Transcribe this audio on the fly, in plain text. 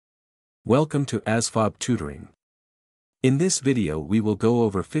Welcome to Asvab Tutoring. In this video we will go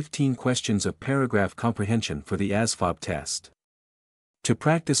over 15 questions of paragraph comprehension for the Asvab test. To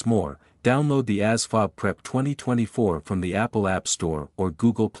practice more, download the Asvab Prep 2024 from the Apple App Store or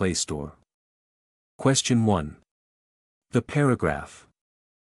Google Play Store. Question 1. The paragraph.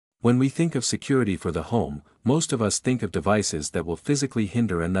 When we think of security for the home, most of us think of devices that will physically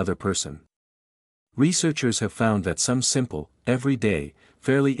hinder another person. Researchers have found that some simple, everyday,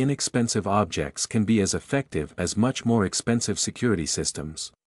 fairly inexpensive objects can be as effective as much more expensive security systems.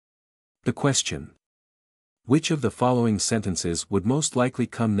 The question: which of the following sentences would most likely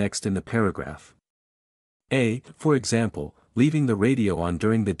come next in the paragraph? A. For example, leaving the radio on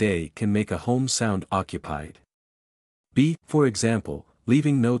during the day can make a home sound occupied. B. For example,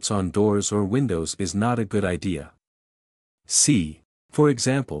 leaving notes on doors or windows is not a good idea. C. For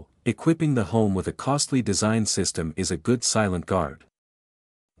example, equipping the home with a costly design system is a good silent guard.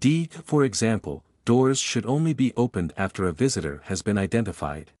 D. For example, doors should only be opened after a visitor has been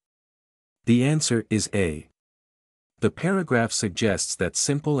identified. The answer is A. The paragraph suggests that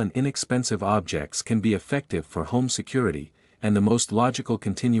simple and inexpensive objects can be effective for home security, and the most logical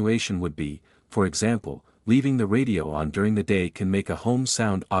continuation would be, for example, leaving the radio on during the day can make a home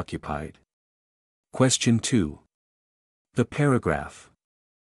sound occupied. Question 2. The paragraph.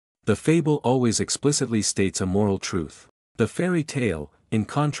 The fable always explicitly states a moral truth. The fairy tale, in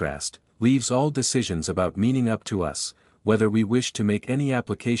contrast, leaves all decisions about meaning up to us, whether we wish to make any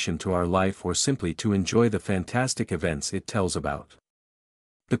application to our life or simply to enjoy the fantastic events it tells about.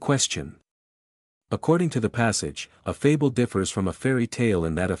 The question. According to the passage, a fable differs from a fairy tale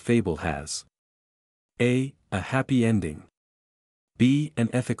in that a fable has A. A happy ending. B. An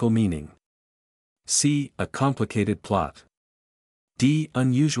ethical meaning. C. A complicated plot. D.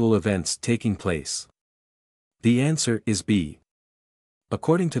 Unusual events taking place. The answer is B.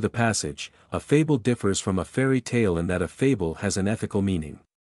 According to the passage, a fable differs from a fairy tale in that a fable has an ethical meaning.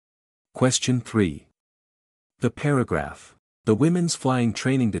 Question 3. The paragraph. The Women's Flying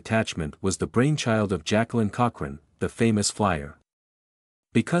Training Detachment was the brainchild of Jacqueline Cochran, the famous flyer.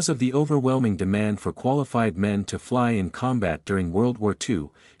 Because of the overwhelming demand for qualified men to fly in combat during World War II,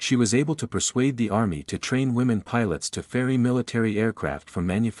 she was able to persuade the Army to train women pilots to ferry military aircraft from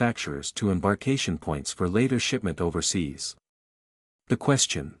manufacturers to embarkation points for later shipment overseas. The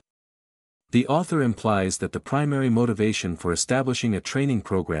question. The author implies that the primary motivation for establishing a training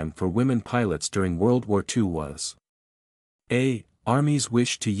program for women pilots during World War II was A. Army's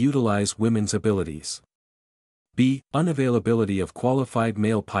wish to utilize women's abilities. B. Unavailability of qualified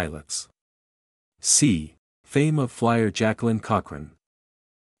male pilots. C. Fame of flyer Jacqueline Cochran.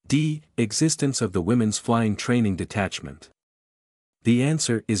 D. Existence of the Women's Flying Training Detachment. The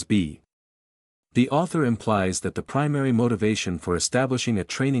answer is B. The author implies that the primary motivation for establishing a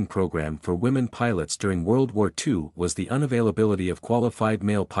training program for women pilots during World War II was the unavailability of qualified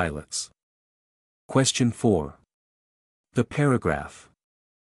male pilots. Question 4. The paragraph.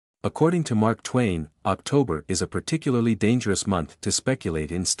 According to Mark Twain, October is a particularly dangerous month to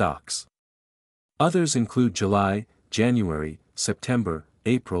speculate in stocks. Others include July, January, September,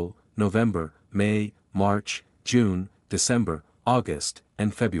 April, November, May, March, June, December, August,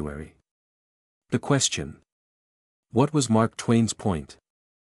 and February. The question. What was Mark Twain's point?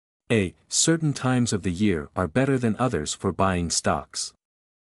 A. Certain times of the year are better than others for buying stocks.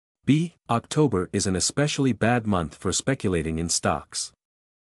 B. October is an especially bad month for speculating in stocks.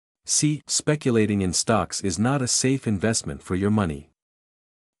 C. Speculating in stocks is not a safe investment for your money.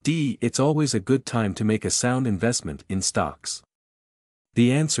 D. It's always a good time to make a sound investment in stocks.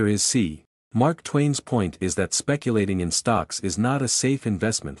 The answer is C. Mark Twain's point is that speculating in stocks is not a safe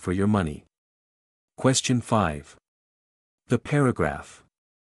investment for your money. Question 5. The paragraph.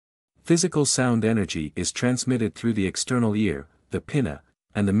 Physical sound energy is transmitted through the external ear, the pinna,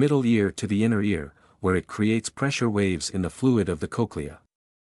 and the middle ear to the inner ear, where it creates pressure waves in the fluid of the cochlea.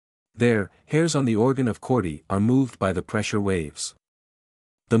 There, hairs on the organ of Corti are moved by the pressure waves.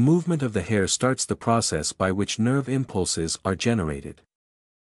 The movement of the hair starts the process by which nerve impulses are generated.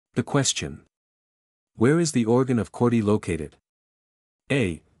 The question. Where is the organ of Corti located?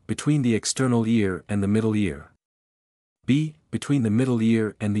 A. Between the external ear and the middle ear. B. Between the middle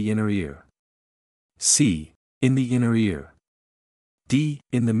ear and the inner ear. C. In the inner ear. D.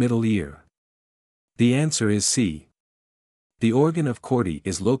 In the middle ear. The answer is C. The organ of Corti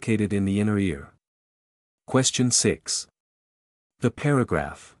is located in the inner ear. Question 6. The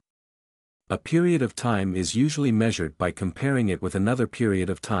paragraph. A period of time is usually measured by comparing it with another period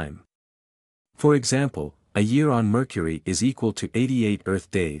of time. For example, a year on Mercury is equal to 88 Earth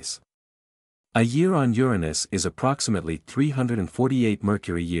days. A year on Uranus is approximately 348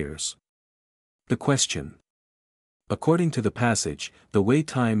 Mercury years. The question. According to the passage, the way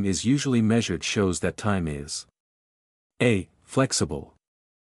time is usually measured shows that time is A. Flexible.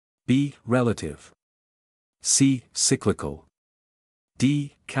 B. Relative. C. Cyclical.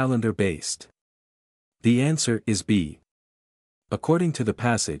 D. Calendar-based. The answer is B. According to the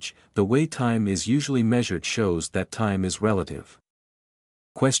passage, the way time is usually measured shows that time is relative.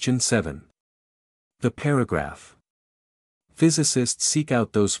 Question 7. The paragraph. Physicists seek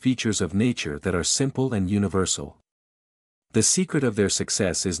out those features of nature that are simple and universal. The secret of their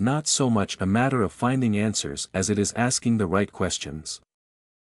success is not so much a matter of finding answers as it is asking the right questions.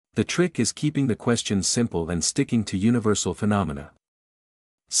 The trick is keeping the questions simple and sticking to universal phenomena.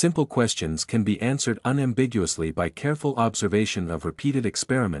 Simple questions can be answered unambiguously by careful observation of repeated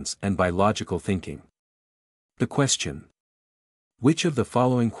experiments and by logical thinking. The question. Which of the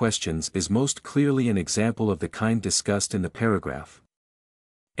following questions is most clearly an example of the kind discussed in the paragraph?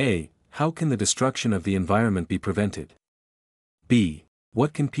 A. How can the destruction of the environment be prevented? B.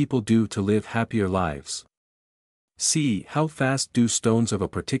 What can people do to live happier lives? C. How fast do stones of a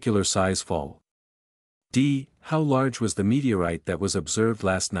particular size fall? D. How large was the meteorite that was observed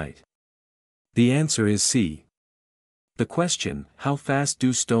last night? The answer is C. The question, how fast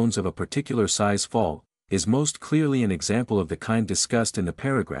do stones of a particular size fall, is most clearly an example of the kind discussed in the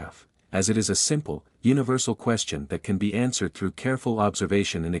paragraph, as it is a simple, universal question that can be answered through careful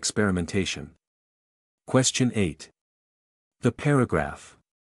observation and experimentation. Question 8. The paragraph.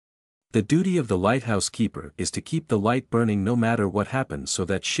 The duty of the lighthouse keeper is to keep the light burning no matter what happens so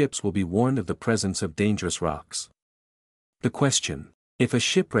that ships will be warned of the presence of dangerous rocks. The question. If a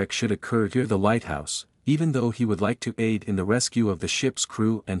shipwreck should occur near the lighthouse, even though he would like to aid in the rescue of the ship's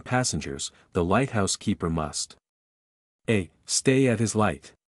crew and passengers, the lighthouse keeper must A. Stay at his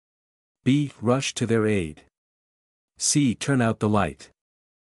light. B. Rush to their aid. C. Turn out the light.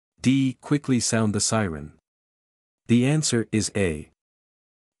 D. Quickly sound the siren. The answer is A.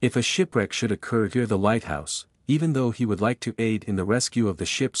 If a shipwreck should occur near the lighthouse, even though he would like to aid in the rescue of the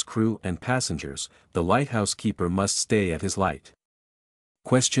ship's crew and passengers, the lighthouse keeper must stay at his light.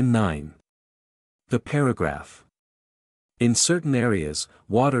 Question 9. The paragraph. In certain areas,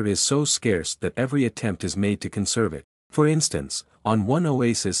 water is so scarce that every attempt is made to conserve it. For instance, on one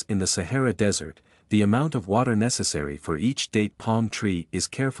oasis in the Sahara Desert, the amount of water necessary for each date palm tree is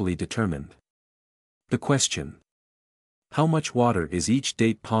carefully determined. The question. How much water is each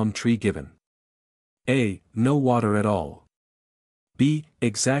date palm tree given? A. No water at all. B.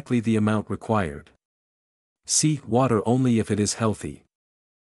 Exactly the amount required. C. Water only if it is healthy.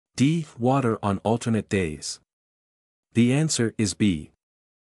 D. Water on alternate days. The answer is B.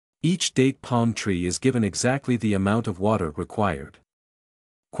 Each date palm tree is given exactly the amount of water required.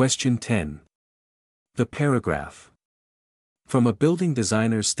 Question 10. The paragraph. From a building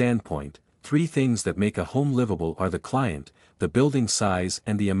designer's standpoint, three things that make a home livable are the client, the building size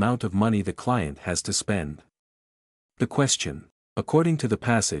and the amount of money the client has to spend. The question. According to the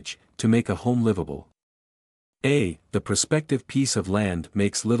passage, to make a home livable. A. The prospective piece of land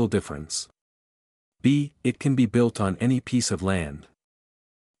makes little difference. B. It can be built on any piece of land.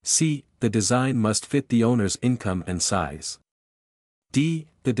 C. The design must fit the owner's income and size. D.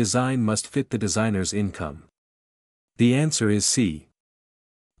 The design must fit the designer's income. The answer is C.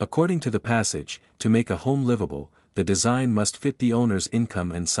 According to the passage, to make a home livable, the design must fit the owner's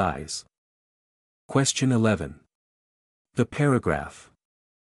income and size. Question 11. The paragraph.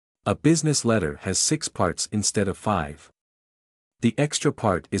 A business letter has 6 parts instead of 5. The extra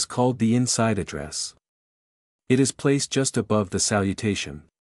part is called the inside address. It is placed just above the salutation.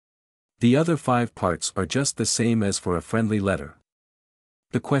 The other 5 parts are just the same as for a friendly letter.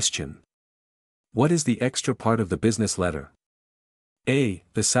 The question. What is the extra part of the business letter? A.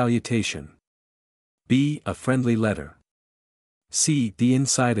 The salutation. B. A friendly letter. C. The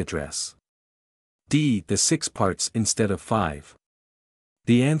inside address. D. The 6 parts instead of 5.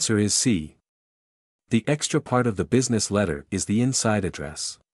 The answer is C. The extra part of the business letter is the inside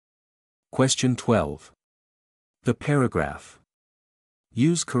address. Question 12. The paragraph.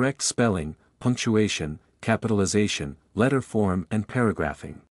 Use correct spelling, punctuation, capitalization, letter form and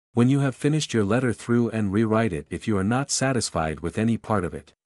paragraphing. When you have finished your letter through and rewrite it if you are not satisfied with any part of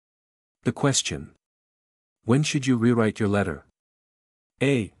it. The question. When should you rewrite your letter?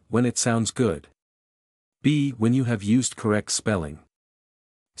 A. When it sounds good. B. When you have used correct spelling.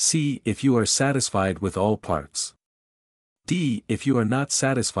 C. If you are satisfied with all parts. D. If you are not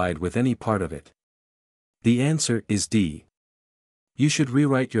satisfied with any part of it. The answer is D. You should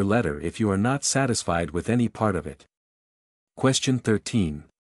rewrite your letter if you are not satisfied with any part of it. Question 13.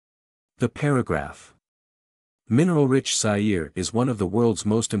 The paragraph. Mineral-rich Zaire is one of the world's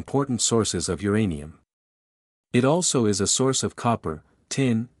most important sources of uranium. It also is a source of copper,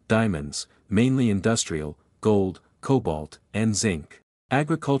 tin, diamonds, mainly industrial, gold, cobalt, and zinc.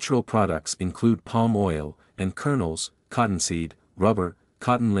 Agricultural products include palm oil, and kernels, cottonseed, rubber,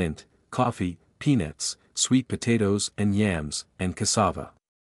 cotton lint, coffee, peanuts, sweet potatoes and yams, and cassava.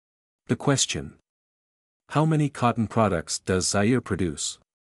 The question: how many cotton products does Zaire produce?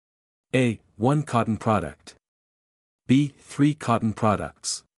 A. 1 cotton product. B. 3 cotton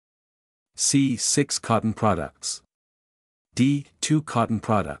products. C. 6 cotton products. D. 2 cotton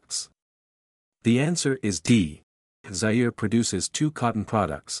products. The answer is D. Zaire produces 2 cotton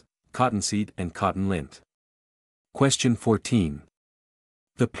products, cottonseed and cotton lint. Question 14.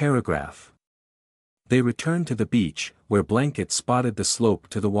 The paragraph. They returned to the beach, where Blanket spotted the slope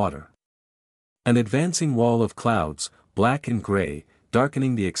to the water. An advancing wall of clouds, black and gray,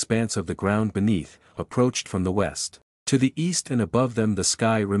 darkening the expanse of the ground beneath, approached from the west. To the east and above them the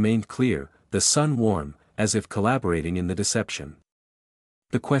sky remained clear, the sun warm, as if collaborating in the deception.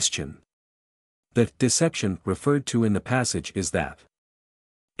 The question. The deception referred to in the passage is that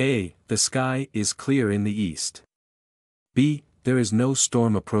A. The sky is clear in the east. B. There is no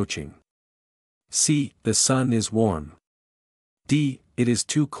storm approaching. C. The sun is warm. D. It is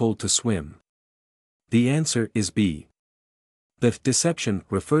too cold to swim. The answer is B. The deception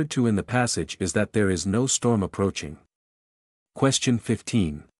referred to in the passage is that there is no storm approaching. Question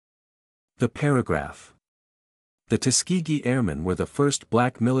 15. The paragraph. The Tuskegee Airmen were the first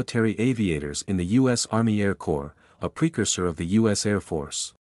black military aviators in the U.S. Army Air Corps, a precursor of the U.S. Air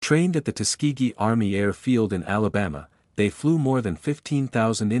Force. Trained at the Tuskegee Army Air Field in Alabama, they flew more than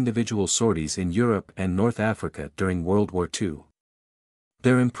 15,000 individual sorties in Europe and North Africa during World War II.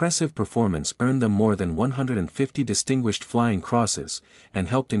 Their impressive performance earned them more than 150 distinguished flying crosses, and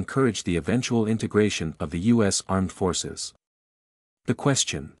helped encourage the eventual integration of the U.S. Armed Forces. The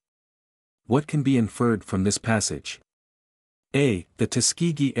question. What can be inferred from this passage? A. The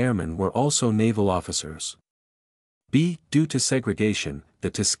Tuskegee Airmen were also naval officers. B. Due to segregation, the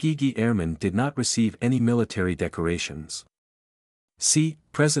Tuskegee Airmen did not receive any military decorations. C.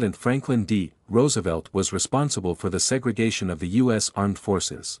 President Franklin D. Roosevelt was responsible for the segregation of the U.S. Armed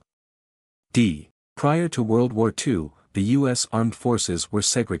Forces. D. Prior to World War II, the U.S. Armed Forces were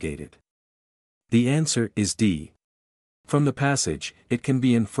segregated. The answer is D. From the passage, it can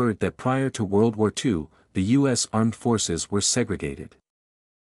be inferred that prior to World War II, the U.S. Armed Forces were segregated.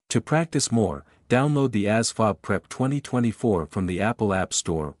 To practice more, download the Asvab Prep 2024 from the Apple App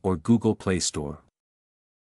Store or Google Play Store.